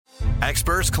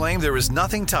Experts claim there is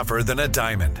nothing tougher than a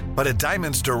diamond. But at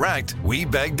Diamonds Direct, we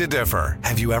beg to differ.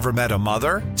 Have you ever met a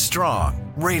mother?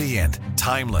 Strong, radiant,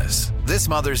 timeless. This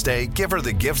Mother's Day, give her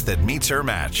the gift that meets her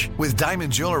match. With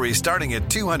diamond jewelry starting at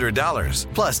 $200.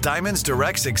 Plus Diamonds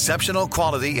Direct's exceptional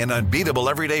quality and unbeatable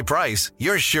everyday price,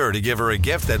 you're sure to give her a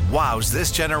gift that wows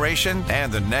this generation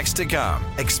and the next to come.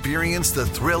 Experience the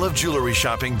thrill of jewelry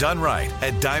shopping done right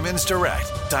at Diamonds Direct.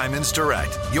 Diamonds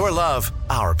Direct. Your love,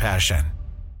 our passion.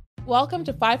 Welcome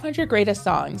to 500 Greatest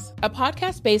Songs, a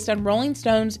podcast based on Rolling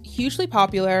Stone's hugely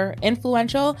popular,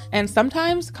 influential, and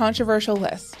sometimes controversial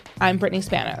list. I'm Brittany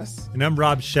Spanos. And I'm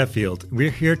Rob Sheffield. We're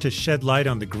here to shed light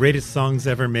on the greatest songs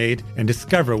ever made and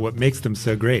discover what makes them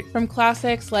so great. From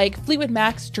classics like Fleetwood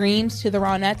Mac's Dreams to the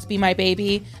Ronettes' Be My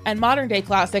Baby, and modern-day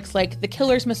classics like The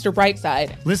Killer's Mr.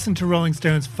 Brightside. Listen to Rolling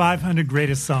Stone's 500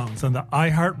 Greatest Songs on the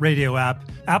iHeartRadio app,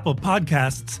 Apple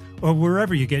Podcasts, or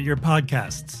wherever you get your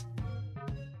podcasts.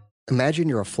 Imagine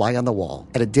you're a fly on the wall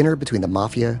at a dinner between the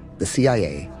Mafia, the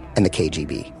CIA, and the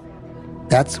KGB.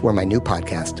 That's where my new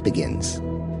podcast begins.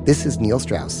 This is Neil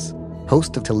Strauss,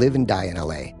 host of To Live and Die in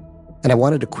LA, and I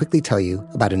wanted to quickly tell you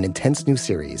about an intense new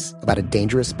series about a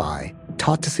dangerous spy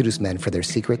taught to seduce men for their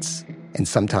secrets and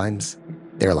sometimes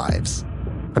their lives.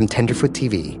 From Tenderfoot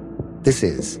TV, this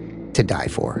is To Die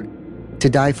For. To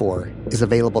Die For is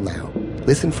available now.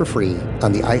 Listen for free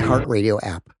on the iHeartRadio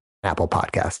app, Apple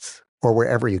Podcasts, or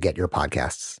wherever you get your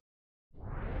podcasts.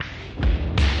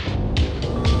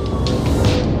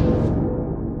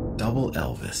 Double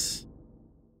Elvis.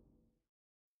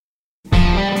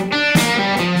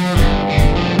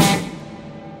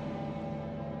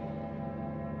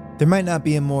 There might not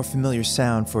be a more familiar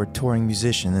sound for a touring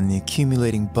musician than the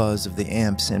accumulating buzz of the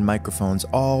amps and microphones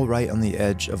all right on the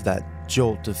edge of that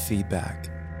jolt of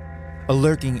feedback. A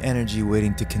lurking energy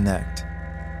waiting to connect.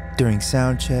 During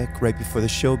sound check, right before the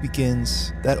show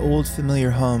begins, that old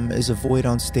familiar hum is a void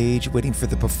on stage waiting for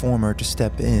the performer to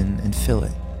step in and fill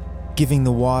it, giving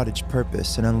the wattage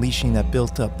purpose and unleashing that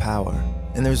built-up power.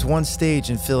 And there's one stage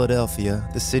in Philadelphia,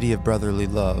 the city of brotherly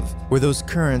love, where those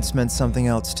currents meant something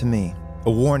else to me.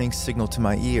 A warning signal to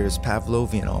my ears,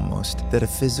 Pavlovian almost, that a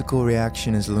physical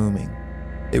reaction is looming.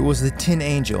 It was the Tin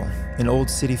Angel, an old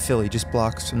city Philly just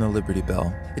blocks from the Liberty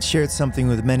Bell. It shared something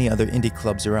with many other indie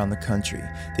clubs around the country.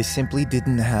 They simply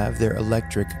didn't have their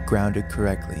electric grounded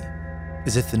correctly,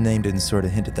 as if the name didn't sort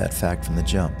of hint at that fact from the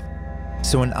jump.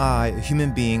 So when I, a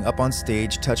human being up on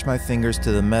stage, touched my fingers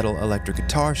to the metal electric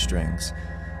guitar strings,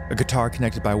 a guitar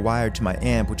connected by wire to my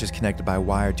amp, which is connected by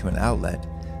wire to an outlet,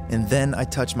 and then I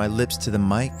touch my lips to the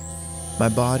mic, my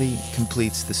body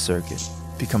completes the circuit,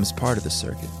 becomes part of the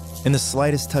circuit. And the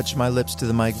slightest touch of my lips to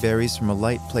the mic varies from a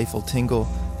light, playful tingle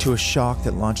to a shock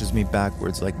that launches me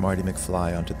backwards like Marty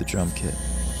McFly onto the drum kit.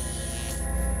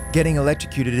 Getting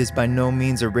electrocuted is by no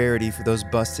means a rarity for those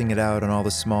busting it out on all the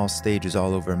small stages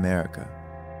all over America.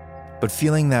 But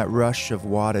feeling that rush of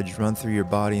wattage run through your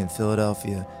body in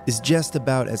Philadelphia is just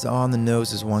about as on the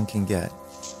nose as one can get.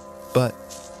 But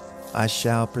I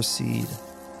shall proceed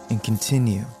and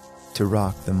continue to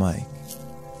rock the mic.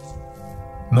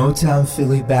 Motown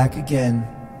Philly back again,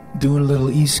 doing a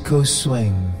little East Coast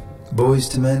swing. Boys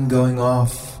to Men going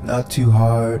off, not too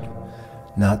hard,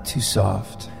 not too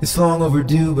soft. It's long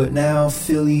overdue, but now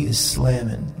Philly is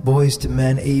slamming. Boys to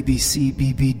Men, ABC,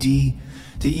 BBD,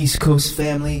 the East Coast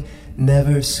family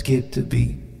never skipped a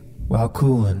beat while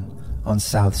cooling on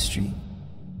South Street.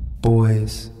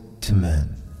 Boys to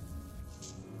Men.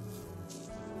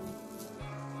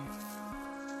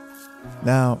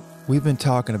 Now, we've been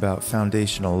talking about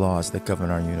foundational laws that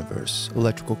govern our universe.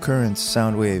 Electrical currents,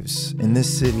 sound waves. In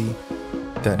this city,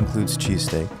 that includes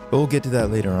cheesesteak. But we'll get to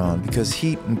that later on, because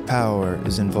heat and power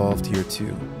is involved here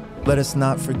too. Let us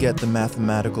not forget the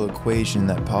mathematical equation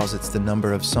that posits the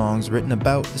number of songs written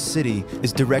about the city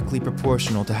is directly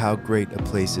proportional to how great a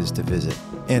place is to visit.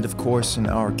 And of course, in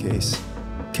our case,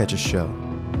 catch a show.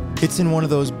 It's in one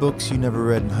of those books you never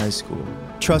read in high school.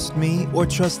 Trust me or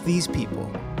trust these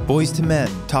people. Boys to Men,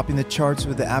 topping the charts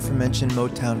with the aforementioned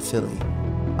Motown Philly.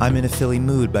 I'm in a Philly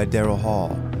Mood by Daryl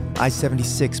Hall.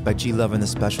 I-76 by G Love and the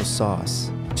Special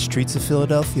Sauce. Streets of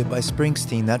Philadelphia by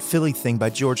Springsteen, That Philly Thing by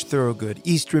George Thorogood,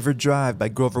 East River Drive by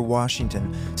Grover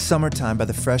Washington, Summertime by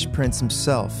the Fresh Prince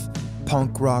himself,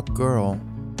 Punk Rock Girl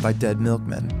by Dead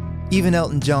Milkmen. Even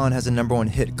Elton John has a #1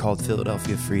 hit called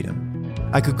Philadelphia Freedom.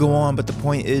 I could go on, but the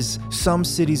point is, some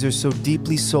cities are so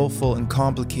deeply soulful and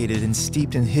complicated and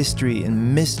steeped in history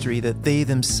and mystery that they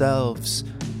themselves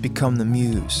become the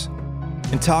muse.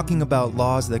 In talking about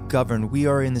laws that govern, we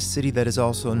are in the city that is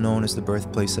also known as the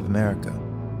birthplace of America.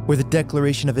 where the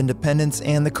Declaration of Independence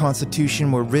and the Constitution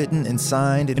were written and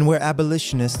signed, and where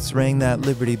abolitionists rang that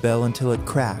Liberty Bell until it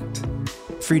cracked.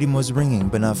 Freedom was ringing,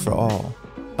 but not for all.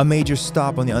 A major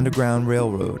stop on the Underground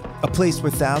Railroad, a place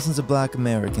where thousands of Black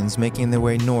Americans making their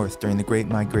way north during the Great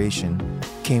Migration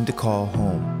came to call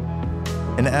home.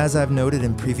 And as I've noted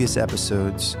in previous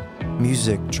episodes,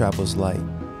 music travels light.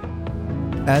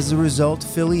 As a result,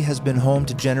 Philly has been home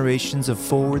to generations of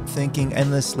forward-thinking,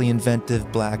 endlessly inventive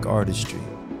Black artistry.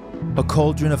 A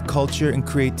cauldron of culture and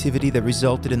creativity that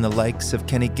resulted in the likes of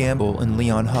Kenny Gamble and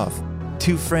Leon Huff,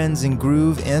 two friends in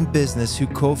groove and business who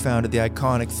co-founded the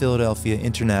iconic Philadelphia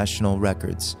International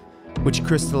Records, which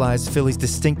crystallized Philly's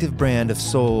distinctive brand of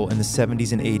soul in the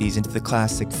 70s and 80s into the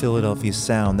classic Philadelphia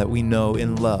sound that we know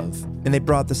and love. And they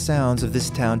brought the sounds of this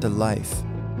town to life,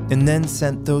 and then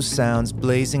sent those sounds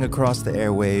blazing across the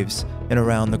airwaves and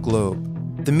around the globe.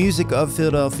 The music of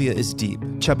Philadelphia is deep.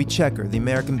 Chubby Checker, The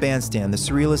American Bandstand, the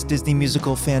surrealist Disney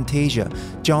musical Fantasia,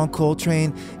 John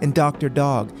Coltrane, and Dr.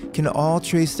 Dog can all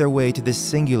trace their way to this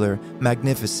singular,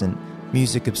 magnificent,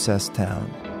 music-obsessed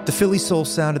town. The Philly soul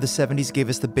sound of the 70s gave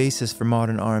us the basis for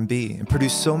modern R&B and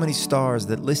produced so many stars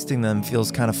that listing them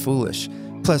feels kind of foolish.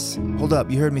 Plus, hold up,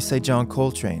 you heard me say John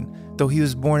Coltrane. Though he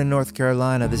was born in North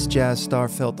Carolina, this jazz star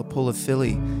felt the pull of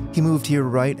Philly. He moved here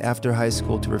right after high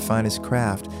school to refine his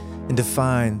craft and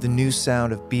define the new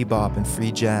sound of bebop and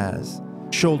free jazz,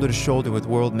 shoulder to shoulder with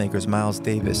world makers Miles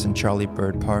Davis and Charlie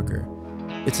Bird Parker.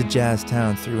 It's a jazz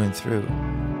town through and through.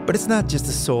 But it's not just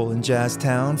a soul and jazz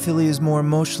town. Philly is more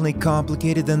emotionally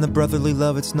complicated than the brotherly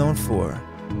love it's known for.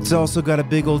 It's also got a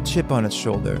big old chip on its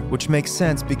shoulder, which makes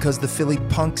sense because the Philly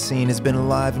punk scene has been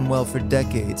alive and well for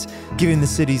decades, giving the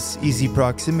city's easy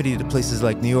proximity to places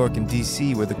like New York and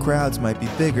DC where the crowds might be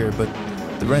bigger, but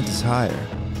the rent is higher.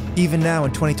 Even now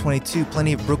in 2022,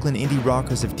 plenty of Brooklyn indie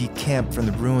rockers have decamped from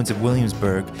the ruins of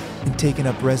Williamsburg and taken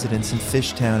up residence in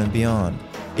Fishtown and beyond,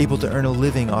 able to earn a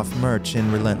living off merch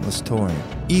and relentless touring.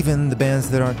 Even the bands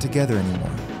that aren't together anymore.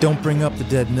 Don't bring up the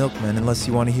Dead Milkmen unless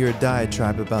you want to hear a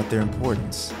diatribe about their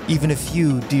importance. Even if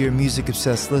you, dear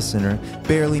music-obsessed listener,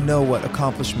 barely know what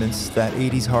accomplishments that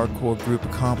 80s hardcore group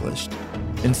accomplished.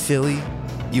 In Philly,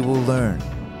 you will learn.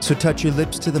 So touch your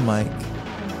lips to the mic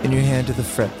and your hand to the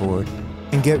fretboard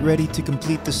and get ready to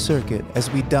complete the circuit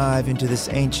as we dive into this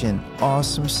ancient,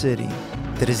 awesome city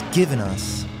that has given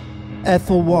us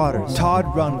Ethel Waters, Todd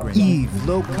Rundgren, Eve,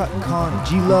 Low Cut Connor,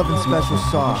 G Love and Special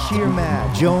Sauce, Sheer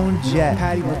Mad, Joan Jett,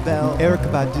 Patti LaBelle,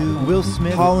 Erykah Badu, Will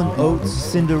Smith, Hall & Oates,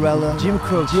 Cinderella, Jim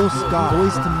Croce, Jill Scott,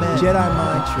 Boyz II Men, Jedi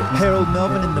Mind Trick, Harold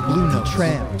Melvin and the Blue Notes,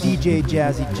 Tramp, DJ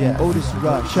Jazzy Jeff, Otis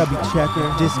Rush, Chubby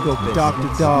Checker, Disco Bitch,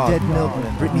 Dr. Dog, Dead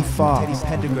Milkman, Britney Fox,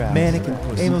 Teddy Pendergrass, Mannequin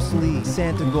Pussy, Amos Lee,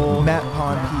 Santa Gold, Matt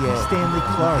Pond, PA, Stanley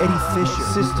Clark, Eddie Fisher,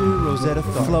 Sister Rosetta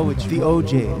Tharpe, Flowage, The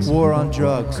OJs, War on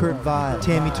Drugs, Kurt Vile,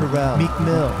 Tammy Terrell, Meek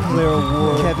Mill, Clara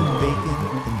Ward, Kevin Bacon,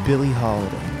 and Billie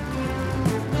Holiday.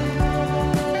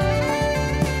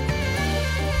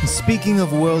 And speaking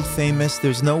of world famous,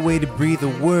 there's no way to breathe a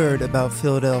word about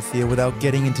Philadelphia without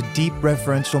getting into deep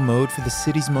referential mode for the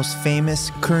city's most famous,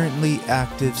 currently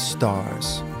active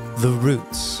stars. The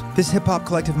Roots. This hip-hop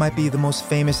collective might be the most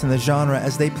famous in the genre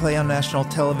as they play on national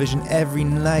television every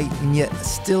night and yet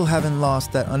still haven't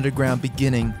lost that underground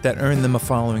beginning that earned them a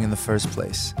following in the first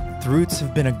place. The Roots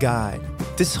have been a guide.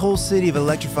 This whole city of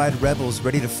electrified rebels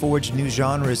ready to forge new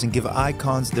genres and give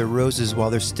icons their roses while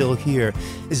they're still here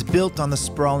is built on the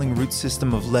sprawling root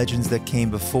system of legends that came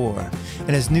before.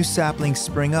 And as new saplings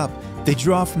spring up, they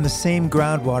draw from the same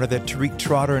groundwater that Tariq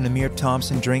Trotter and Amir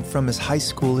Thompson drank from as high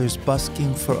schoolers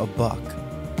busking for a buck.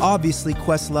 Obviously,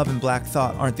 Questlove and Black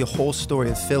Thought aren't the whole story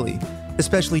of Philly,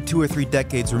 especially 2 or 3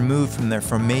 decades removed from their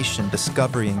formation,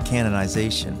 discovery, and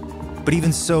canonization. But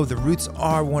even so, the Roots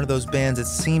are one of those bands that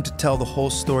seem to tell the whole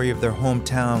story of their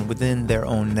hometown within their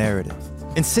own narrative.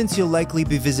 And since you'll likely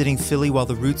be visiting Philly while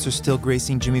the Roots are still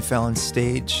gracing Jimmy Fallon's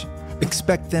stage,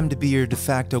 expect them to be your de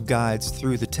facto guides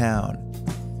through the town.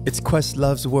 It's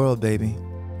Questlove's world, baby,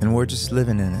 and we're just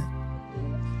living in it.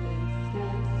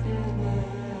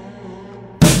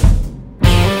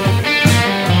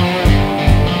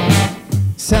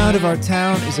 Sound of Our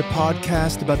Town is a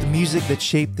podcast about the music that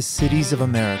shaped the cities of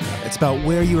America. It's about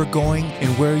where you are going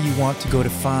and where you want to go to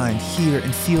find, hear,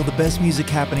 and feel the best music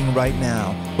happening right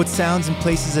now. What sounds and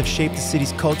places have shaped the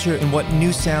city's culture and what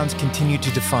new sounds continue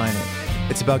to define it.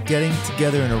 It's about getting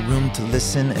together in a room to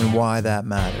listen and why that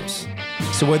matters.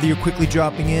 So whether you're quickly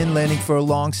dropping in, landing for a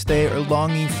long stay, or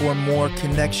longing for more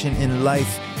connection in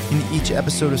life, in each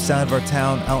episode of Sound of Our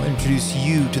Town, I'll introduce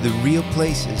you to the real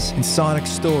places and sonic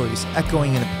stories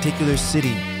echoing in a particular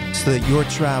city so that your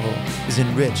travel is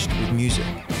enriched with music.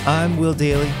 I'm Will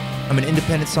Dailey, I'm an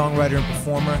independent songwriter and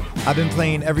performer. I've been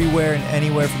playing everywhere and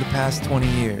anywhere for the past 20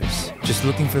 years, just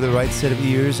looking for the right set of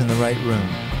ears in the right room.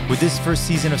 With this first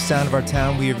season of Sound of Our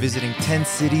Town, we are visiting 10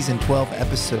 cities and 12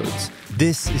 episodes.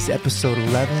 This is episode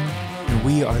 11, and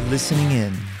we are listening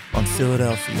in on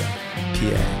Philadelphia,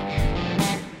 PA.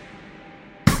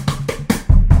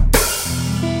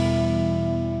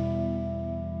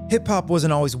 Hip-hop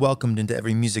wasn't always welcomed into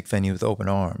every music venue with open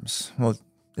arms. Well,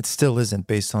 it still isn't,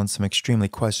 based on some extremely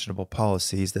questionable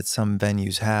policies that some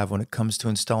venues have when it comes to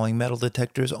installing metal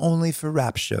detectors only for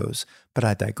rap shows, but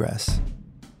I digress.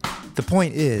 The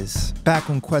point is, back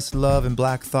when Questlove and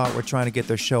Black Thought were trying to get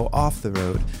their show off the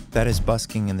road, that is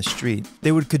busking in the street,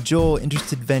 they would cajole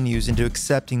interested venues into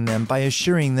accepting them by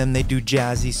assuring them they do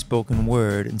jazzy spoken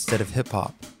word instead of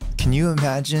hip-hop. Can you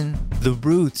imagine The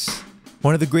Roots,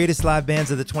 one of the greatest live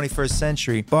bands of the 21st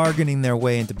century, bargaining their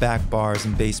way into back bars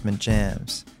and basement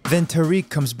jams? Then Tariq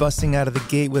comes busting out of the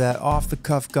gate with that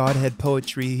off-the-cuff Godhead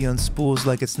poetry he unspools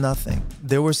like it's nothing.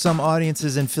 There were some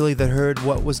audiences in Philly that heard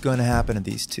what was going to happen to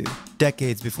these two,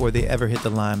 decades before they ever hit the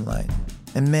limelight.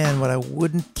 And man, what I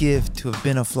wouldn't give to have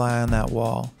been a fly on that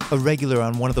wall, a regular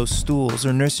on one of those stools,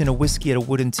 or nursing a whiskey at a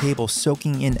wooden table,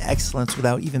 soaking in excellence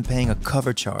without even paying a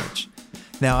cover charge.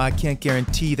 Now, I can't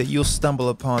guarantee that you'll stumble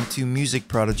upon two music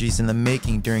prodigies in the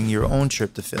making during your own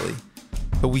trip to Philly,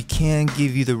 but we can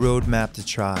give you the roadmap to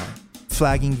try,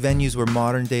 flagging venues where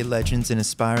modern-day legends and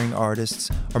aspiring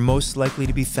artists are most likely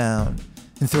to be found,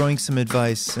 and throwing some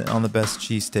advice on the best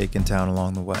cheesesteak in town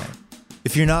along the way.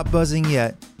 If you're not buzzing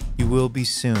yet, you will be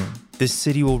soon. This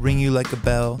city will ring you like a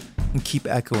bell and keep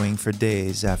echoing for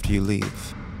days after you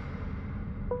leave.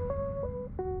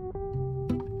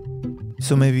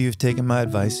 So maybe you've taken my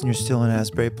advice and you're still in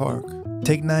Asbury Park.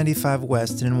 Take 95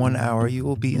 West and in 1 hour you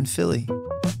will be in Philly.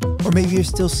 Or maybe you're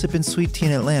still sipping sweet tea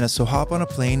in Atlanta, so hop on a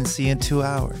plane and see you in 2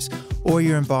 hours. Or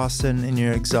you're in Boston and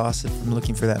you're exhausted from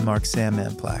looking for that Mark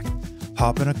Sandman plaque.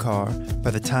 Hop in a car. By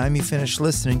the time you finish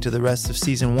listening to the rest of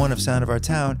Season 1 of Sound of Our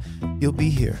Town, you'll be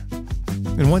here.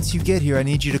 And once you get here, I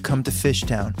need you to come to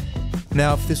Fishtown.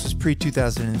 Now, if this was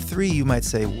pre-2003, you might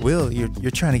say, Will,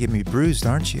 you're trying to get me bruised,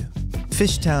 aren't you?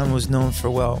 Fishtown was known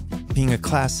for, well, being a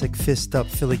classic fist-up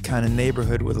Philly kind of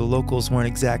neighborhood where the locals weren't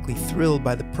exactly thrilled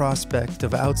by the prospect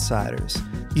of outsiders.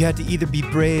 You had to either be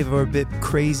brave or a bit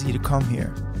crazy to come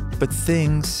here. But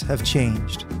things have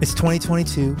changed. It's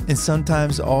 2022, and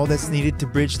sometimes all that's needed to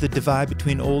bridge the divide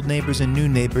between old neighbors and new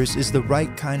neighbors is the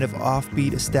right kind of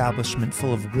offbeat establishment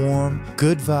full of warm,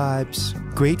 good vibes,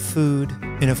 great food,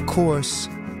 and of course,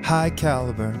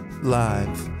 high-caliber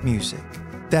live music.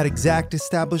 That exact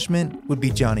establishment would be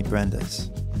Johnny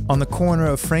Brenda's. On the corner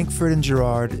of Frankfurt and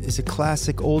Girard is a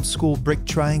classic old-school brick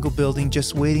triangle building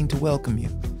just waiting to welcome you.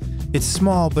 It's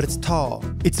small, but it's tall.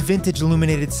 Its vintage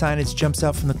illuminated signage jumps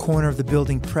out from the corner of the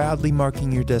building, proudly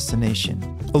marking your destination.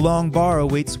 A long bar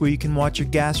awaits where you can watch your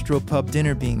gastropub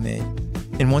dinner being made.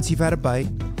 And once you've had a bite,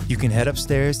 you can head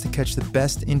upstairs to catch the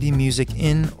best indie music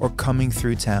in or coming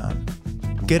through town.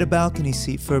 Get a balcony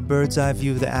seat for a bird's eye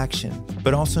view of the action,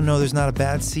 but also know there's not a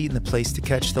bad seat in the place to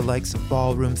catch the likes of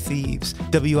Ballroom Thieves,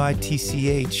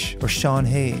 WITCH, or Sean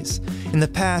Hayes. In the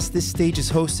past, this stage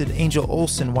has hosted Angel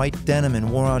Olsen, White Denim,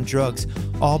 and War on Drugs,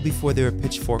 all before they were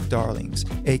Pitchfork darlings,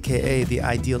 aka the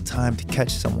ideal time to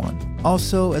catch someone.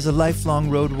 Also, as a lifelong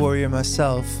road warrior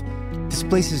myself, this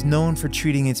place is known for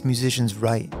treating its musicians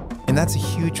right, and that's a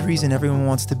huge reason everyone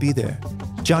wants to be there.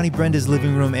 Johnny Brenda's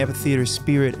living room amphitheater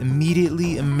spirit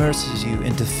immediately immerses you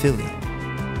into Philly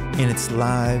in its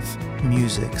live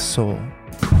music soul.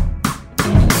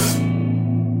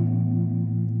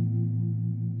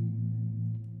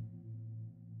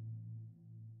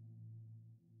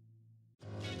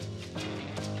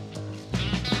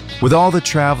 With all the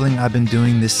traveling I've been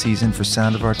doing this season for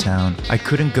Sound of Our Town, I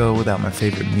couldn't go without my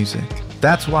favorite music.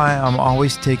 That's why I'm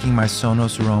always taking my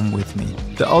Sonos Roam with me,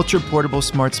 the ultra-portable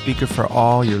smart speaker for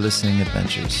all your listening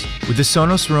adventures. With the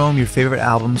Sonos Roam, your favorite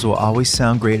albums will always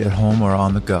sound great at home or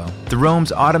on the go. The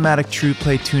Roam's automatic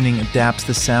TruePlay tuning adapts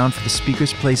the sound for the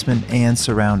speaker's placement and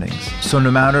surroundings. So no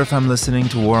matter if I'm listening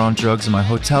to War on Drugs in my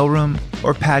hotel room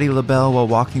or Patti LaBelle while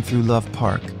walking through Love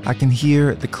Park, I can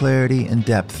hear the clarity and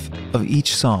depth of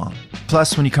each song.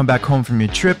 Plus, when you come back home from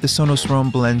your trip, the Sonos Roam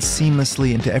blends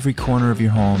seamlessly into every corner of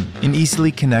your home and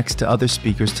easily connects to other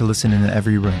speakers to listen in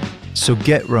every room. So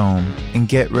get Roam and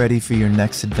get ready for your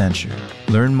next adventure.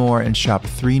 Learn more and shop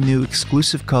 3 new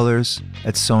exclusive colors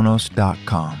at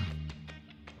Sonos.com.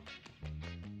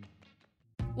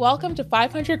 Welcome to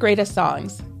 500 Greatest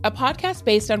Songs, a podcast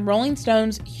based on Rolling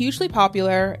Stone's hugely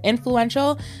popular,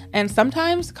 influential, and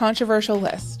sometimes controversial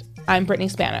list. I'm Brittany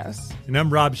Spanos. And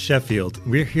I'm Rob Sheffield.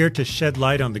 We're here to shed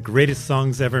light on the greatest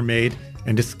songs ever made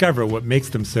and discover what makes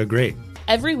them so great.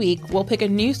 Every week, we'll pick a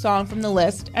new song from the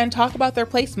list and talk about their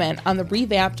placement on the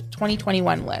revamped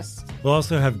 2021 list. We'll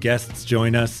also have guests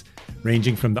join us,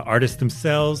 ranging from the artists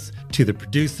themselves to the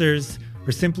producers,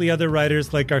 or simply other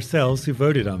writers like ourselves who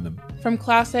voted on them. From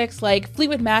classics like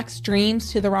Fleetwood Mac's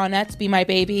Dreams to the Ronettes' Be My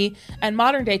Baby, and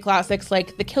modern-day classics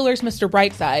like The Killer's Mr.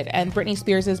 Brightside and Britney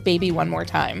Spears' Baby One More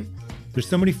Time. There's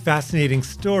so many fascinating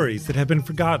stories that have been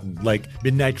forgotten, like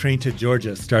Midnight Train to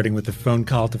Georgia starting with a phone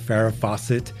call to Farrah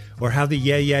Fawcett, or how the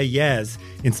Yeah Yeah Yeahs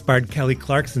inspired Kelly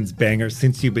Clarkson's banger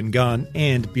Since You've Been Gone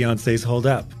and Beyoncé's Hold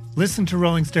Up. Listen to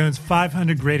Rolling Stone's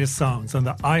 500 Greatest Songs on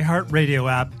the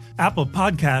iHeartRadio app, Apple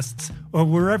Podcasts, or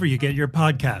wherever you get your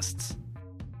podcasts.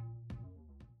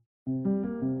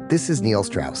 This is Neil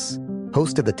Strauss,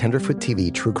 host of the Tenderfoot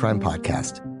TV true crime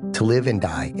podcast, To Live and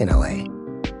Die in LA.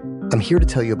 I'm here to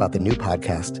tell you about the new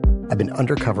podcast I've been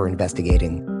undercover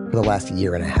investigating for the last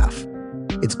year and a half.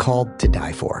 It's called To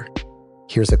Die For.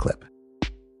 Here's a clip.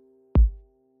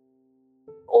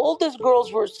 All these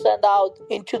girls were sent out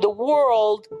into the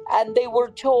world and they were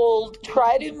told,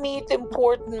 try to meet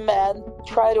important men,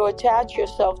 try to attach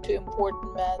yourself to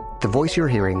important men. The voice you're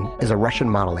hearing is a Russian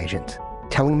model agent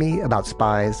telling me about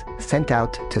spies sent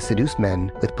out to seduce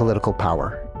men with political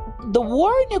power. The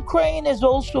war in Ukraine is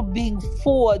also being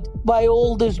fought by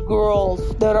all these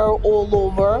girls that are all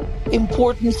over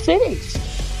important cities.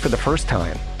 For the first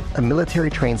time, a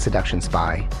military-trained seduction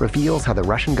spy reveals how the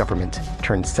Russian government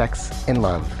turned sex and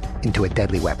love into a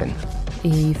deadly weapon.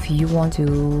 If you want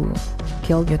to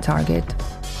kill your target,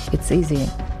 it's easy.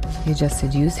 You just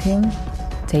seduce him,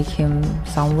 take him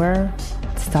somewhere,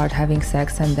 start having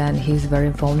sex, and then he's very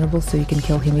vulnerable, so you can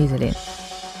kill him easily.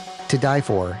 To Die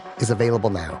For is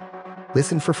available now.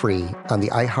 Listen for free on the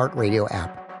iHeartRadio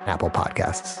app, Apple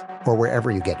Podcasts, or wherever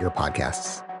you get your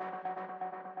podcasts.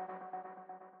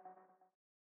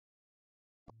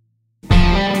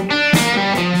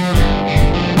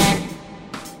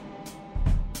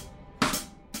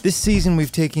 This season,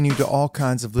 we've taken you to all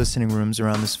kinds of listening rooms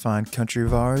around this fine country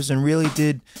of ours and really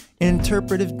did an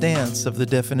interpretive dance of the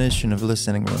definition of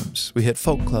listening rooms. We hit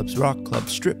folk clubs, rock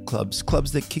clubs, strip clubs,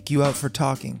 clubs that kick you out for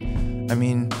talking. I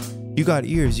mean, you got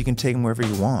ears, you can take them wherever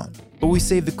you want. But we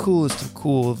save the coolest of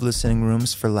cool of listening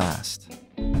rooms for last.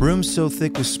 Rooms so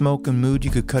thick with smoke and mood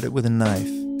you could cut it with a knife,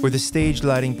 where the stage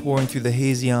lighting pouring through the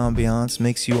hazy ambiance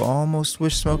makes you almost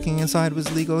wish smoking inside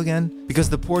was legal again, because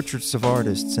the portraits of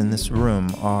artists in this room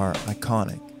are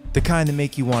iconic. The kind that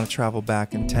make you want to travel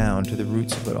back in town to the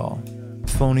roots of it all.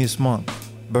 Thelonious Monk,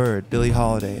 Bird, Billie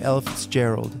Holiday, Ella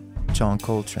Fitzgerald, John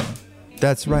Coltrane.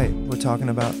 That's right, we're talking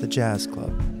about the Jazz Club.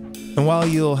 And while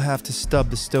you'll have to stub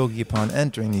the stogie upon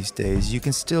entering these days, you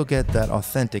can still get that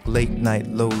authentic late-night,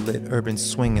 low-lit urban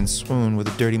swing and swoon with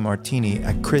a dirty martini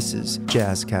at Chris's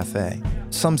Jazz Cafe.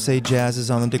 Some say jazz is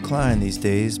on the decline these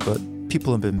days, but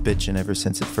people have been bitching ever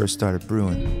since it first started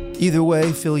brewing. Either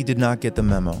way, Philly did not get the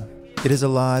memo. It is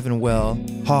alive and well,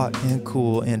 hot and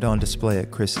cool, and on display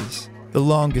at Chris's, the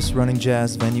longest-running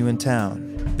jazz venue in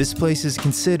town. This place is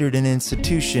considered an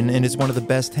institution and is one of the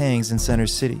best hangs in Center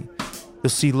City. You'll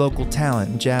see local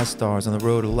talent and jazz stars on the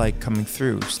road alike coming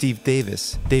through. Steve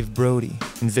Davis, Dave Brody,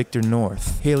 and Victor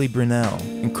North, Haley Brunell,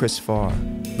 and Chris Farr.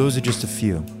 Those are just a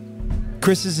few.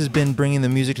 Chris's has been bringing the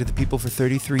music to the people for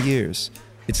 33 years.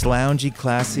 It's loungy,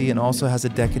 classy, and also has a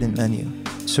decadent menu.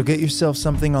 So get yourself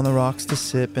something on the rocks to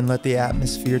sip and let the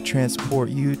atmosphere transport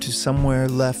you to somewhere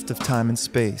left of time and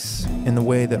space in the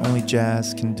way that only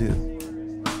jazz can do.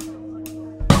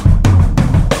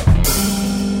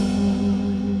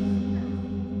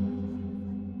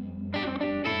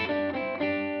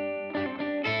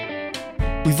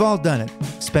 We've all done it.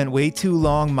 Spent way too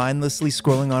long mindlessly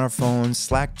scrolling on our phones,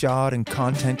 slack-jawed in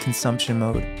content consumption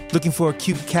mode, looking for a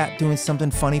cute cat doing something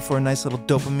funny for a nice little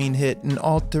dopamine hit, and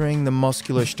altering the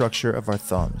muscular structure of our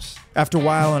thumbs. After a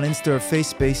while on Insta or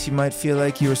FaceSpace, you might feel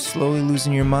like you're slowly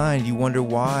losing your mind. You wonder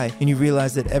why, and you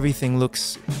realize that everything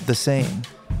looks the same.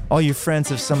 All your friends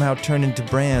have somehow turned into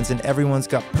brands, and everyone's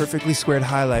got perfectly squared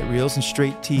highlight reels and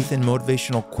straight teeth and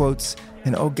motivational quotes,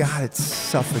 and oh God, it's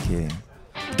suffocating.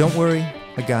 Don't worry,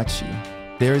 I got you.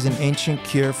 There is an ancient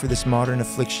cure for this modern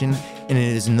affliction, and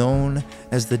it is known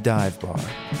as the dive bar.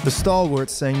 The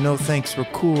stalwarts saying no thanks were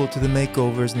cool to the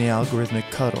makeovers and the algorithmic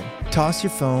cuddle. Toss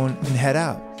your phone and head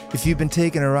out. If you've been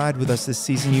taking a ride with us this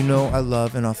season, you know I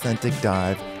love an authentic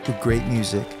dive with great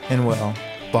music. And well,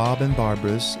 Bob and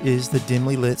Barbara's is the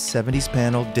dimly lit 70s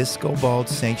panel disco balled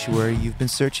sanctuary you've been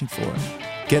searching for.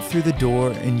 Get through the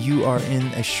door and you are in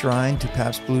a shrine to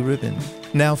Pabst Blue Ribbon.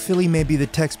 Now, Philly may be the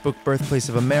textbook birthplace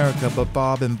of America, but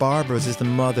Bob and Barbara's is the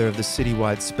mother of the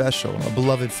citywide special, a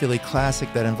beloved Philly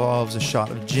classic that involves a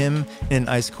shot of Jim and an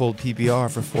ice-cold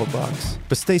PBR for $4.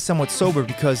 But stay somewhat sober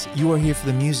because you are here for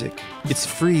the music. It's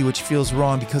free, which feels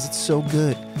wrong because it's so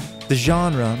good. The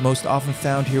genre most often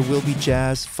found here will be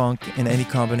jazz, funk, and any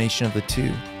combination of the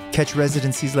two. Catch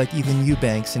residencies like Ethan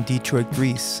Eubanks in Detroit,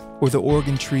 Greece, or the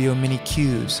organ trio Mini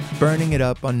Q's, burning it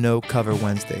up on No Cover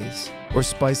Wednesdays. Or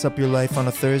spice up your life on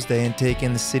a Thursday and take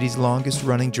in the city's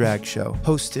longest-running drag show,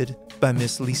 hosted by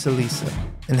Miss Lisa Lisa.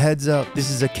 And heads up, this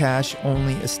is a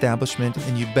cash-only establishment,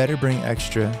 and you better bring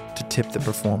extra to tip the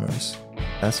performers.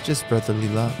 That's just brotherly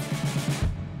love.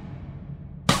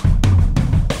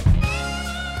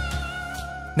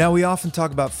 Now, we often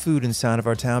talk about food in Sound of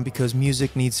Our Town because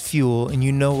music needs fuel, and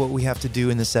you know what we have to do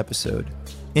in this episode.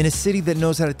 In a city that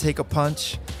knows how to take a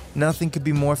punch, nothing could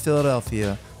be more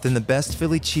Philadelphia than the best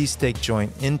Philly cheesesteak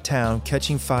joint in town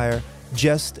catching fire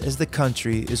just as the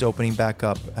country is opening back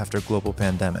up after a global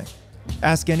pandemic.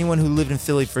 Ask anyone who lived in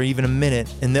Philly for even a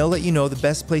minute, and they'll let you know the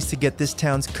best place to get this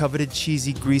town's coveted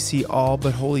cheesy, greasy, all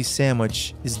but holy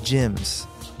sandwich is Jim's.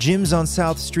 Jim's on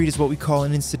South Street is what we call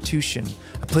an institution,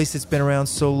 a place that's been around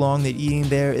so long that eating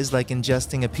there is like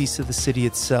ingesting a piece of the city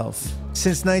itself.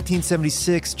 Since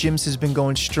 1976, Jim's has been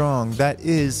going strong. That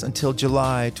is until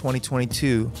July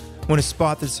 2022, when a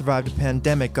spot that survived a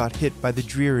pandemic got hit by the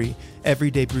dreary,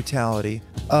 everyday brutality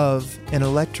of an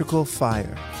electrical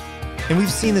fire. And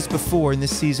we've seen this before in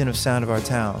this season of Sound of Our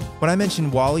Town. When I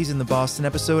mentioned Wally's in the Boston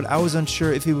episode, I was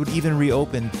unsure if it would even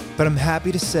reopen, but I'm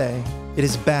happy to say it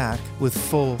is back with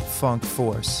full funk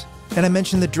force. And I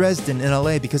mentioned the Dresden in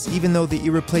LA because even though the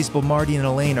irreplaceable Marty and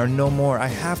Elaine are no more, I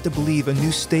have to believe a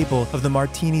new staple of the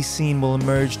martini scene will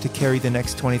emerge to carry the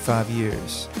next 25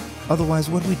 years. Otherwise,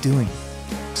 what are we doing?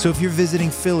 So if you're visiting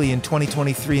Philly in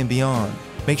 2023 and beyond,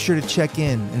 make sure to check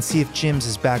in and see if Jim's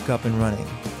is back up and running.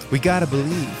 We gotta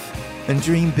believe and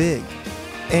dream big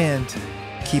and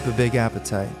keep a big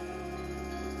appetite.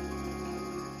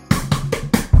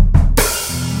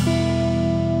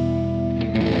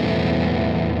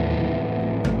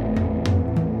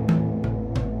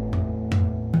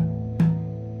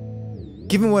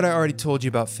 Given what I already told you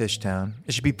about Fishtown,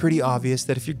 it should be pretty obvious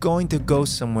that if you're going to go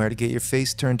somewhere to get your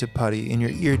face turned to putty and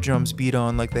your eardrums beat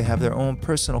on like they have their own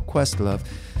personal Questlove,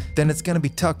 then it's going to be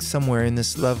tucked somewhere in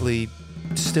this lovely,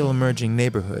 still emerging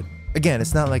neighborhood. Again,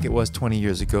 it's not like it was 20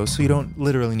 years ago, so you don't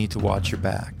literally need to watch your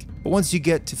back. But once you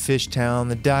get to Fishtown,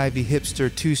 the divey hipster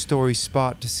 2-story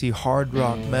spot to see hard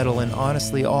rock, metal, and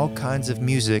honestly all kinds of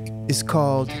music is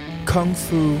called Kung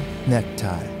Fu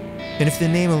Necktie. And if the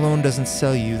name alone doesn't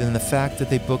sell you, then the fact that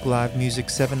they book live music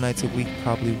 7 nights a week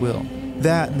probably will.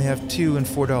 That, and they have $2 and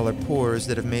 $4 pours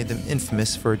that have made them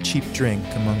infamous for a cheap drink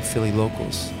among Philly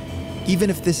locals. Even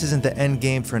if this isn't the end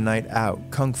game for a night out,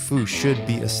 Kung Fu should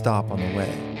be a stop on the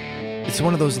way. It's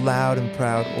one of those loud and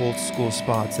proud old school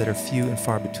spots that are few and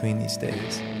far between these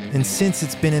days. And since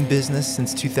it's been in business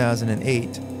since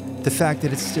 2008, the fact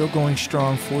that it's still going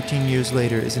strong 14 years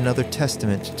later is another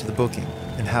testament to the booking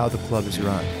and how the club is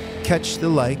run. Catch the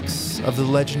likes of the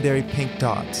legendary Pink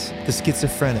Dots, the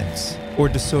Schizophrenics, or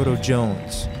DeSoto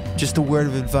Jones. Just a word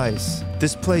of advice,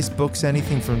 this place books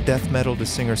anything from death metal to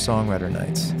singer-songwriter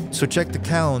nights. So check the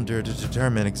calendar to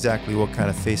determine exactly what kind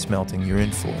of face melting you're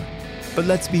in for. But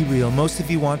let's be real, most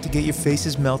of you want to get your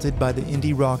faces melted by the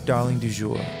indie rock darling du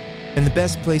jour. And the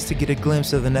best place to get a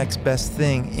glimpse of the next best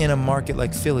thing in a market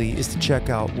like Philly is to check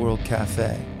out World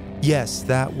Cafe. Yes,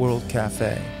 that World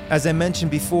Cafe. As I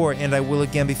mentioned before, and I will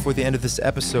again before the end of this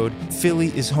episode,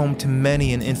 Philly is home to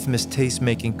many an infamous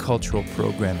taste-making cultural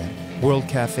programming, World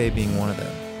Cafe being one of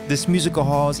them. This musical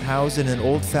hall is housed in an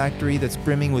old factory that's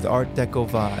brimming with Art Deco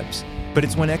vibes. But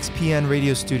it's when XPN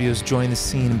radio studios joined the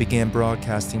scene and began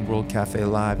broadcasting World Cafe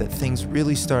Live that things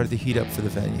really started to heat up for the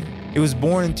venue. It was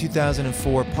born in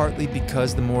 2004 partly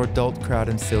because the more adult crowd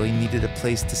in Philly needed a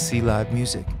place to see live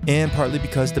music, and partly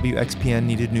because WXPN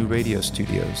needed new radio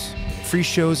studios. Free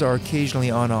shows are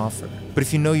occasionally on offer, but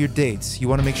if you know your dates, you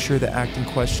want to make sure the act in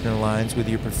question aligns with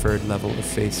your preferred level of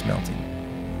face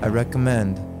melting. I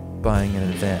recommend buying in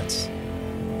advance.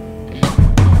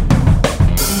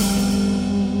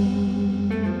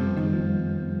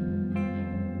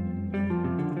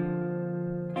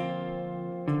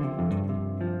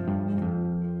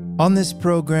 On this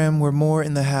program, we're more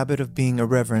in the habit of being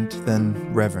irreverent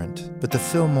than reverent, but the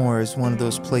Fillmore is one of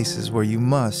those places where you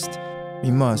must,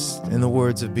 in the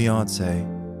words of Beyoncé,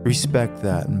 respect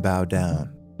that and bow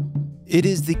down. It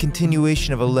is the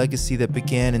continuation of a legacy that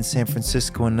began in San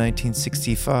Francisco in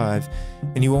 1965,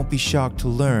 and you won't be shocked to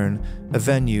learn a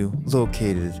venue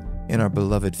located in our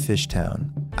beloved Fishtown.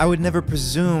 I would never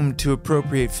presume to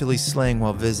appropriate Philly slang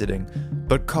while visiting,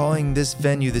 but calling this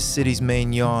venue the city's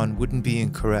main yawn wouldn't be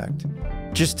incorrect.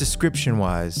 Just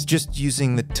description-wise, just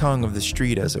using the tongue of the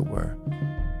street as it were.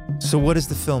 So what is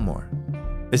the Fillmore?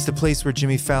 It's the place where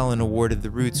Jimmy Fallon awarded the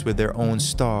Roots with their own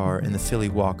star in the Philly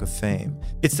Walk of Fame.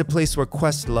 It's the place where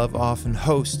Questlove often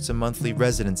hosts a monthly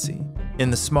residency,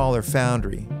 in the smaller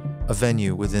Foundry, a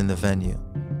venue within the venue.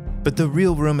 But the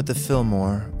real room at the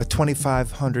Fillmore, a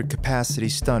 2,500 capacity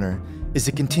stunner, is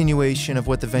a continuation of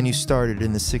what the venue started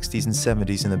in the 60s and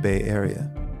 70s in the Bay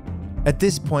Area. At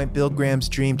this point, Bill Graham's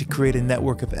dream to create a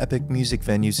network of epic music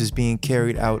venues is being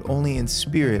carried out only in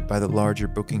spirit by the larger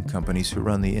booking companies who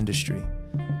run the industry.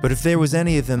 But if there was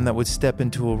any of them that would step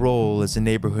into a role as a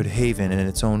neighborhood haven in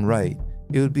its own right,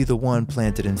 it would be the one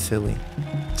planted in Philly.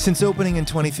 Since opening in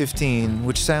 2015,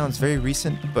 which sounds very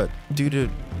recent, but due to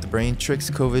the brain tricks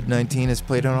COVID-19 has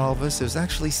played on all of us, it was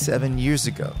actually 7 years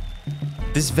ago.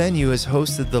 This venue has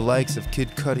hosted the likes of Kid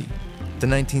Cudi, the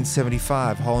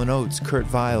 1975 Hall & Oates, Kurt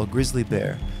Vile, Grizzly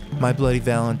Bear, My Bloody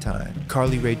Valentine,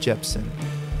 Carly Rae Jepsen,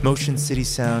 Motion City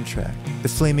Soundtrack, The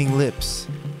Flaming Lips,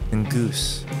 and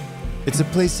Goose. It's a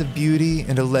place of beauty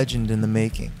and a legend in the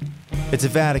making. It's a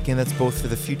Vatican that's both for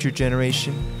the future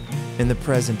generation and the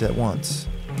present at once.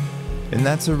 And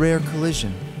that's a rare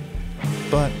collision,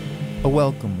 but a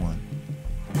welcome one.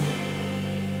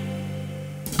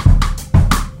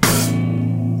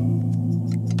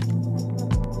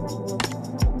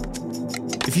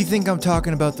 If you think I'm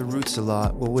talking about the Roots a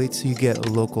lot, well, wait till you get a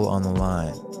local on the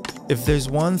line. If there's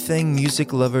one thing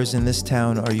music lovers in this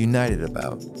town are united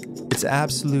about, it's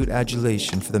absolute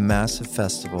adulation for the massive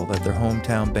festival that their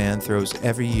hometown band throws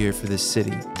every year for this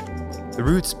city. The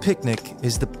Roots Picnic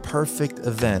is the perfect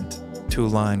event to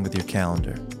align with your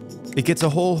calendar. It gets a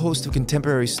whole host of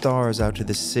contemporary stars out to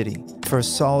this city for a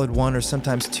solid 1 or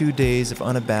sometimes 2 days of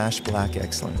unabashed black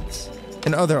excellence.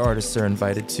 And other artists are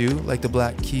invited too, like the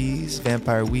Black Keys,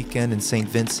 Vampire Weekend, and St.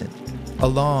 Vincent,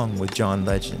 along with John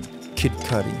Legend, Kid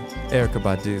Cudi, Erykah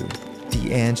Badu,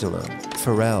 D'Angelo,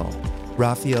 Pharrell,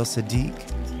 Raphael Sadiq,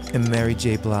 and Mary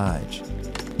J. Blige.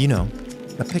 You know,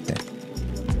 a picnic.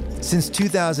 Since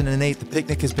 2008, the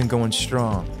picnic has been going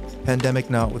strong, pandemic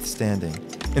notwithstanding.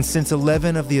 And since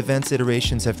 11 of the event's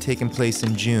iterations have taken place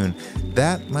in June,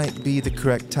 that might be the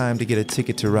correct time to get a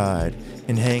ticket to ride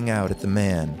and hang out at the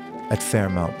Man at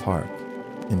Fairmount Park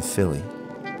in Philly.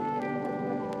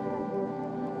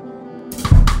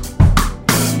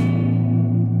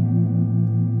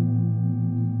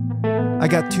 I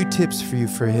got 2 tips for you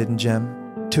for a hidden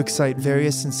gem to excite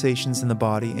various sensations in the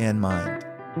body and mind.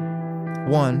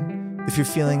 1, if you're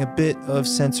feeling a bit of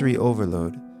sensory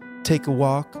overload, take a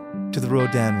walk to the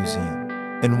Rodin Museum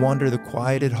and wander the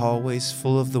quieted hallways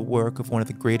full of the work of one of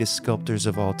the greatest sculptors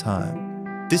of all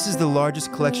time. This is the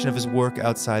largest collection of his work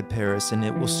outside Paris, and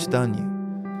it will stun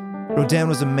you. Rodin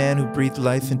was a man who breathed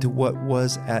life into what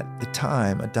was at the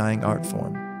time a dying art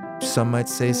form. Some might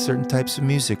say certain types of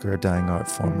music are a dying art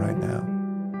form right now.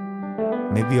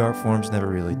 Maybe art forms never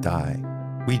really die.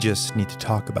 We just need to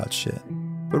talk about shit.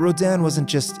 But Rodin wasn't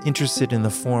just interested in the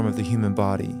form of the human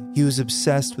body. He was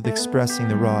obsessed with expressing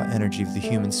the raw energy of the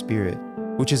human spirit,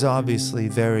 which is obviously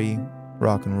very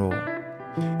rock and roll.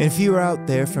 And if you are out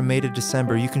there from May to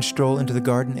December, you can stroll into the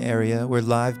garden area where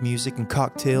live music and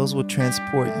cocktails will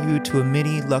transport you to a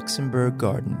mini Luxembourg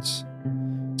Gardens,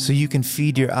 so you can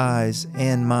feed your eyes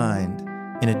and mind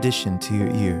in addition to your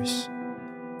ears.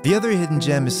 The other hidden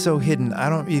gem is so hidden I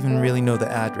don't even really know the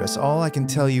address. All I can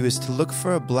tell you is to look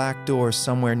for a black door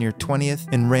somewhere near 20th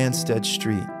and Randstead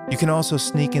Street. You can also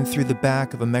sneak in through the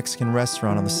back of a Mexican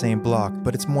restaurant on the same block,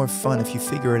 but it's more fun if you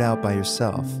figure it out by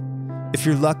yourself. If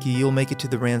you're lucky, you'll make it to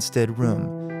the Randstead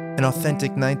Room, an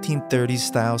authentic 1930s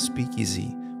style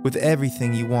speakeasy with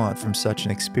everything you want from such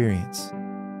an experience.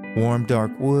 Warm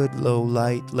dark wood, low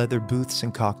light, leather booths,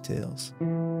 and cocktails.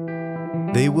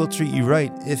 They will treat you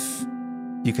right if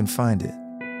you can find it.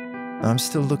 I'm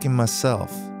still looking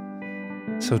myself,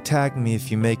 so tag me if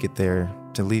you make it there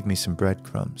to leave me some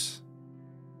breadcrumbs.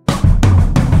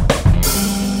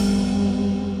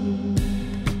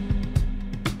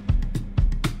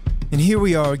 And here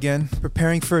we are again,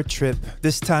 preparing for a trip,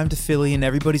 this time to Philly, and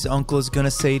everybody's uncle is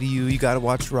gonna say to you, you gotta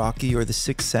watch Rocky or The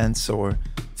Sixth Sense or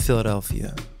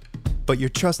Philadelphia. But your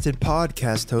trusted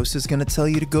podcast host is gonna tell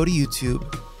you to go to YouTube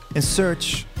and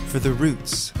search for The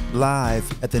Roots live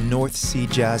at the North Sea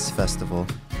Jazz Festival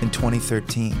in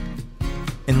 2013.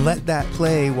 And let that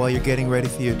play while you're getting ready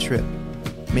for your trip.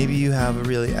 Maybe you have a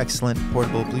really excellent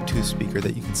portable Bluetooth speaker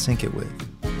that you can sync it with.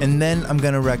 And then I'm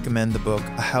gonna recommend the book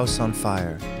A House on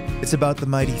Fire It's about the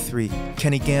Mighty Three,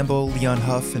 Kenny Gamble, Leon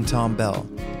Huff, and Tom Bell.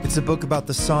 It's a book about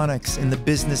the Sonics and the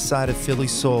business side of Philly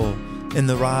soul and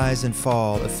the rise and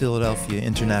fall of Philadelphia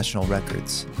International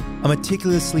Records. A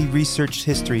meticulously researched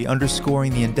history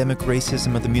underscoring the endemic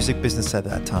racism of the music business at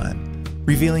that time,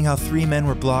 revealing how three men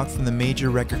were blocked from the major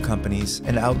record companies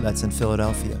and outlets in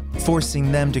Philadelphia,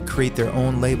 forcing them to create their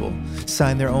own label,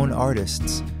 sign their own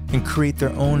artists, and create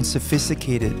their own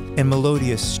sophisticated and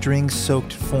melodious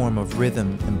string-soaked form of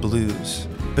rhythm and blues,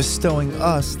 bestowing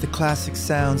us the classic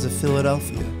sounds of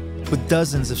Philadelphia, with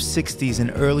dozens of 60s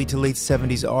and early to late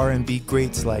 70s R&B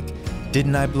greats like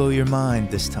Didn't I Blow Your Mind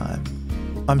This Time,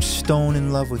 I'm Stone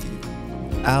in Love With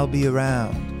You, I'll Be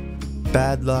Around,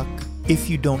 Bad Luck, If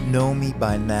You Don't Know Me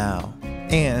By Now,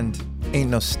 and Ain't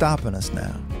No Stopping Us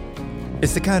Now.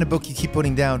 It's the kind of book you keep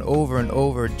putting down over and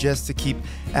over just to keep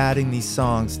adding these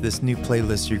songs to this new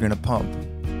playlist you're gonna pump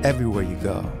everywhere you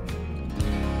go.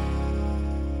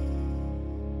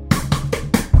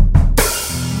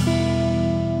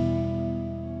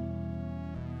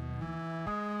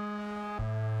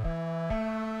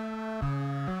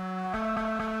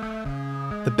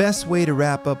 The best way to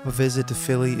wrap up a visit to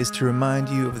Philly is to remind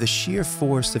you of the sheer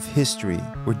force of history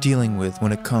we're dealing with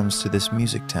when it comes to this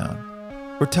music town.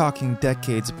 We're talking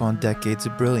decades upon decades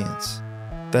of brilliance.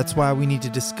 That's why we need to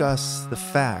discuss the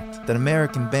fact that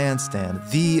American Bandstand,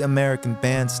 the American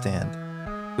Bandstand,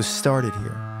 was started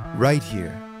here, right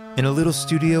here, in a little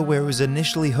studio where it was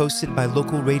initially hosted by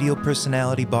local radio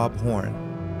personality Bob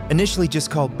Horn. Initially just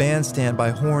called Bandstand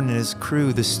by Horn and his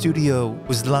crew, the studio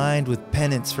was lined with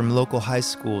pennants from local high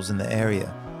schools in the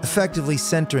area, effectively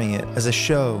centering it as a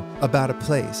show about a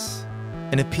place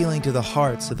and appealing to the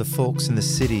hearts of the folks in the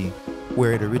city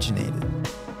where it originated.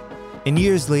 And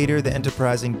years later, the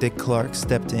enterprising Dick Clark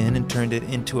stepped in and turned it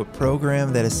into a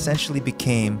program that essentially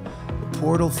became a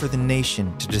portal for the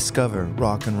nation to discover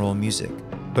rock and roll music.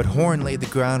 But Horn laid the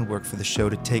groundwork for the show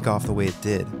to take off the way it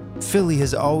did. Philly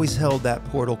has always held that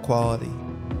portal quality,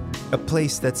 a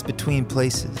place that's between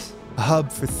places, a hub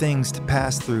for things to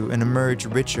pass through and emerge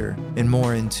richer and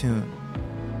more in tune.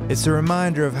 It's a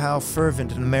reminder of how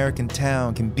fervent an American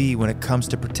town can be when it comes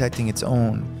to protecting its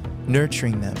own,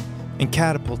 nurturing them, and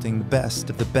catapulting the best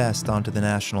of the best onto the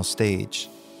national stage.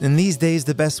 And these days,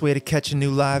 the best way to catch a new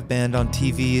live band on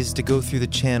TV is to go through the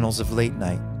channels of late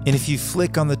night. And if you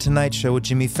flick on The Tonight Show with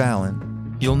Jimmy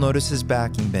Fallon, you'll notice his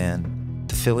backing band,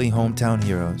 the Philly Hometown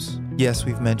Heroes. Yes,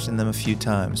 we've mentioned them a few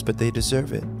times, but they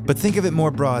deserve it. But think of it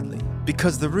more broadly,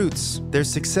 because the Roots, their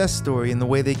success story and the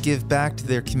way they give back to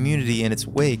their community in its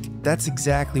wake, that's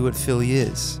exactly what Philly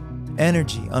is.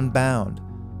 Energy unbound,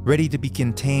 ready to be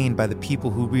contained by the people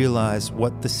who realize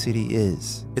what the city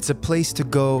is. It's a place to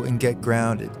go and get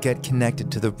grounded, get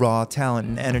connected to the raw talent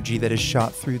and energy that is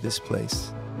shot through this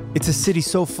place. It's a city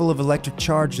so full of electric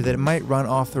charge that it might run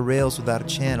off the rails without a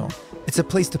channel. It's a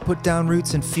place to put down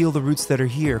roots and feel the roots that are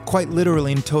here, quite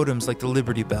literally in totems like the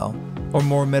Liberty Bell, or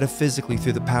more metaphysically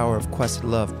through the power of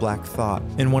Questlove Black Thought,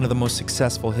 in one of the most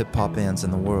successful hip-hop bands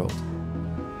in the world.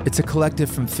 It's a collective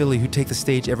from Philly who take the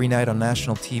stage every night on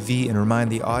national TV and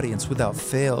remind the audience without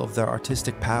fail of their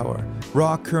artistic power.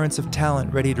 Raw currents of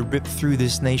talent ready to rip through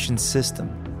this nation's system.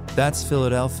 That's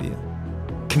Philadelphia.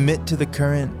 Commit to the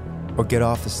current or get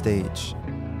off the stage.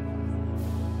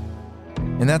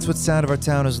 And that's what Sound of Our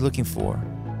Town is looking for.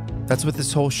 That's what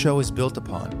this whole show is built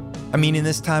upon. I mean, in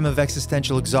this time of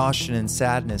existential exhaustion and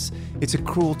sadness, it's a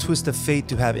cruel twist of fate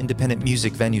to have independent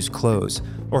music venues close,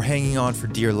 or hanging on for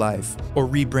dear life, or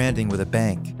rebranding with a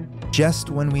bank, just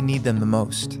when we need them the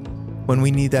most, when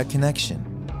we need that connection,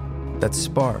 that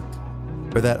spark,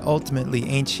 or that ultimately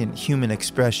ancient human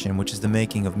expression which is the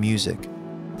making of music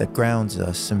that grounds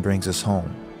us and brings us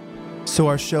home. So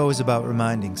our show is about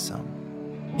reminding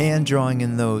some, and drawing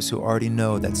in those who already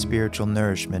know that spiritual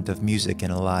nourishment of music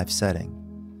in a live setting.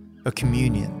 A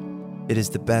communion. It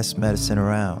is the best medicine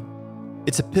around.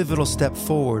 It's a pivotal step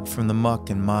forward from the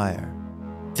muck and mire.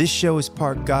 This show is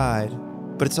part guide,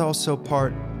 but it's also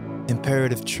part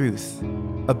imperative truth,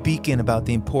 a beacon about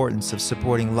the importance of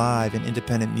supporting live and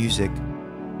independent music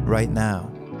right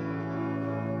now.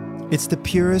 It's the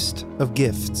purest of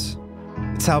gifts.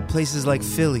 It's how places like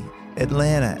Philly,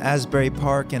 Atlanta, Asbury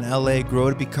Park, and LA grow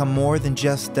to become more than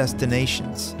just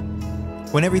destinations.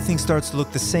 When everything starts to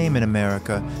look the same in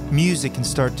America, music can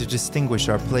start to distinguish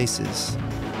our places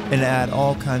and add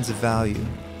all kinds of value.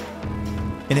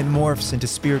 And it morphs into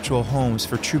spiritual homes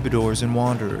for troubadours and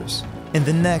wanderers, and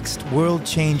the next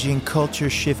world-changing,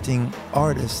 culture-shifting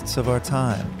artists of our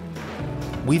time.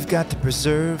 We've got to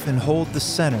preserve and hold the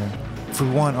center if we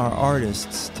want our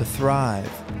artists to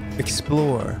thrive,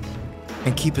 explore,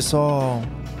 and keep us all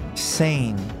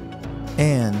sane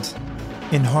and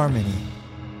in harmony.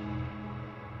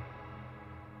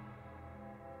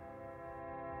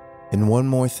 And one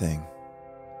more thing.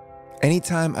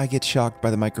 Anytime I get shocked by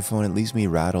the microphone, it leaves me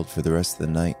rattled for the rest of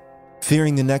the night.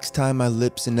 Fearing the next time my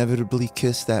lips inevitably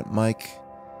kiss that mic,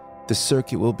 the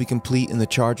circuit will be complete and the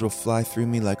charge will fly through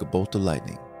me like a bolt of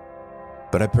lightning.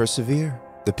 But I persevere.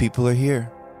 The people are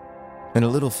here. And a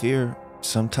little fear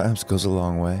sometimes goes a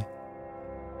long way.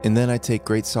 And then I take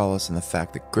great solace in the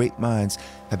fact that great minds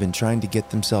have been trying to get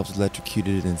themselves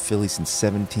electrocuted in Philly since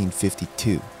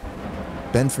 1752.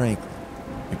 Ben Franklin,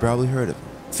 you probably heard of him,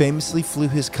 famously flew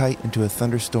his kite into a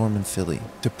thunderstorm in Philly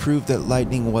to prove that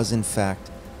lightning was in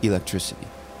fact electricity.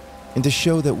 And to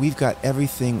show that we've got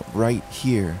everything right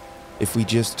here if we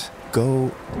just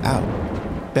go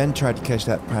out. Ben tried to catch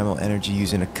that primal energy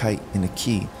using a kite and a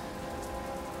key.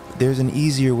 But there's an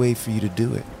easier way for you to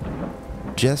do it.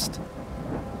 Just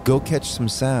go catch some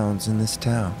sounds in this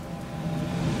town.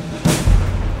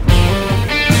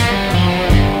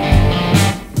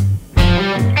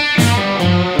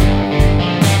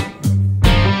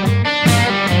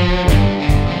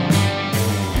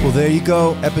 Well, there you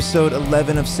go, episode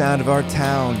 11 of Sound of Our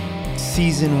Town,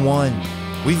 season 1.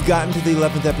 We've gotten to the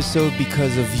 11th episode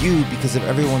because of you, because of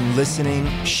everyone listening,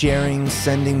 sharing,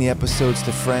 sending the episodes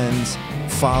to friends,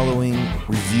 following,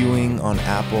 reviewing on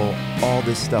Apple. All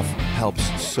this stuff helps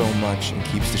so much and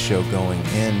keeps the show going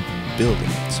and building.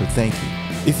 So thank you.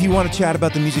 If you want to chat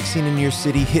about the music scene in your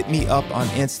city, hit me up on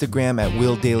Instagram at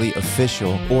Will Dailey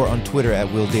Official or on Twitter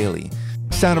at Will Dailey.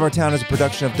 Sound of Our Town is a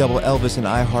production of Double Elvis and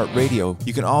iHeartRadio.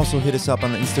 You can also hit us up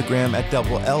on Instagram at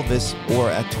Double Elvis or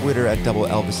at Twitter at Double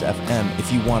Elvis FM.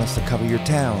 If you want us to cover your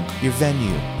town, your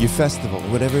venue, your festival,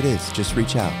 whatever it is, just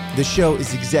reach out. The show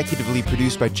is executively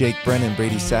produced by Jake Brennan,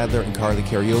 Brady Sadler, and Carly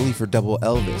Carioli for Double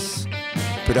Elvis.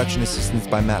 Production assistance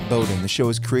by Matt Bowden. The show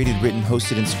is created, written,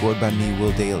 hosted, and scored by me,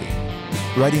 Will Dailey.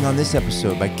 Writing on this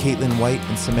episode by Caitlin White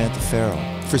and Samantha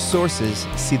Farrell. For sources,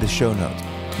 see the show notes.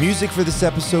 Music for this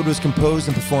episode was composed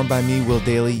and performed by me, Will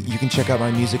Dailey. You can check out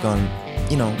my music on,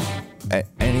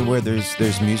 anywhere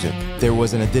there's music. There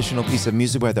was an additional piece of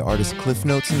music by the artist Cliff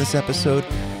Notes in this episode,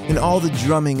 and all the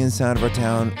drumming in Sound of Our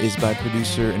Town is by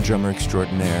producer and drummer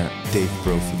extraordinaire Dave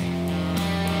Brophy.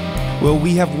 Well,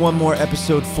 we have one more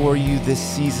episode for you this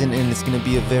season, and it's going to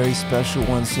be a very special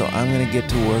one, so I'm going to get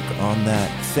to work on that.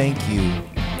 Thank you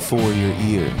for your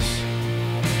ears.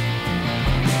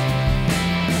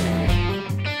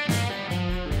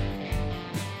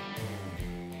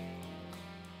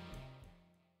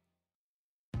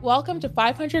 Welcome to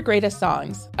 500 Greatest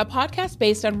Songs, a podcast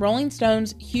based on Rolling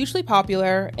Stone's hugely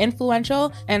popular,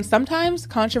 influential, and sometimes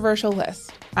controversial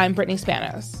list. I'm Brittany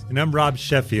Spanos. And I'm Rob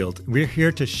Sheffield. We're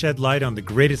here to shed light on the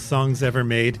greatest songs ever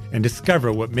made and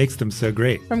discover what makes them so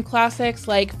great. From classics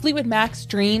like Fleetwood Mac's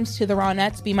Dreams to the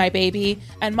Ronettes' Be My Baby,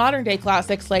 and modern-day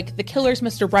classics like The Killer's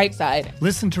Mr. Brightside.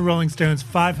 Listen to Rolling Stone's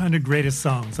 500 Greatest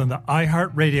Songs on the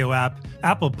iHeartRadio app,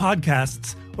 Apple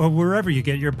Podcasts, or wherever you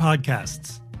get your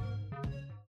podcasts.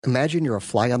 Imagine you're a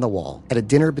fly on the wall at a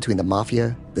dinner between the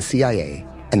Mafia, the CIA,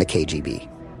 and the KGB.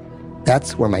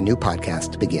 That's where my new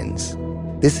podcast begins.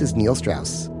 This is Neil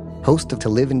Strauss, host of To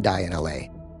Live and Die in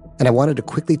LA, and I wanted to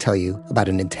quickly tell you about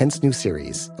an intense new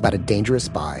series about a dangerous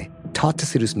spy taught to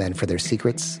seduce men for their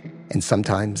secrets and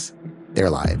sometimes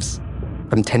their lives.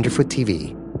 From Tenderfoot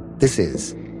TV, this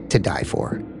is To Die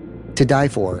For. To Die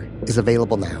For is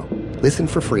available now. Listen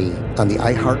for free on the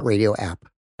iHeartRadio app,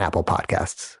 Apple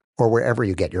Podcasts, or wherever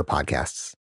you get your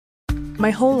podcasts. My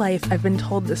whole life, I've been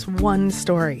told this one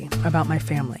story about my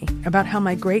family, about how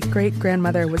my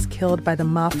great-great-grandmother was killed by the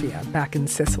mafia back in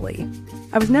Sicily.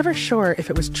 I was never sure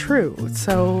if it was true,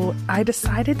 so I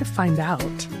decided to find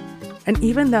out. And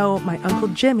even though my Uncle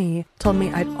Jimmy told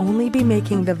me I'd only be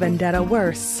making the vendetta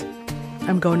worse,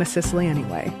 I'm going to Sicily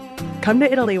anyway. Come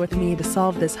to Italy with me to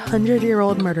solve this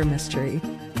 100-year-old murder mystery.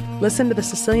 Listen to The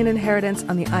Sicilian Inheritance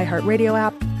on the iHeartRadio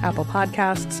app, Apple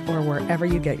Podcasts, or wherever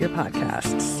you get your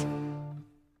podcasts.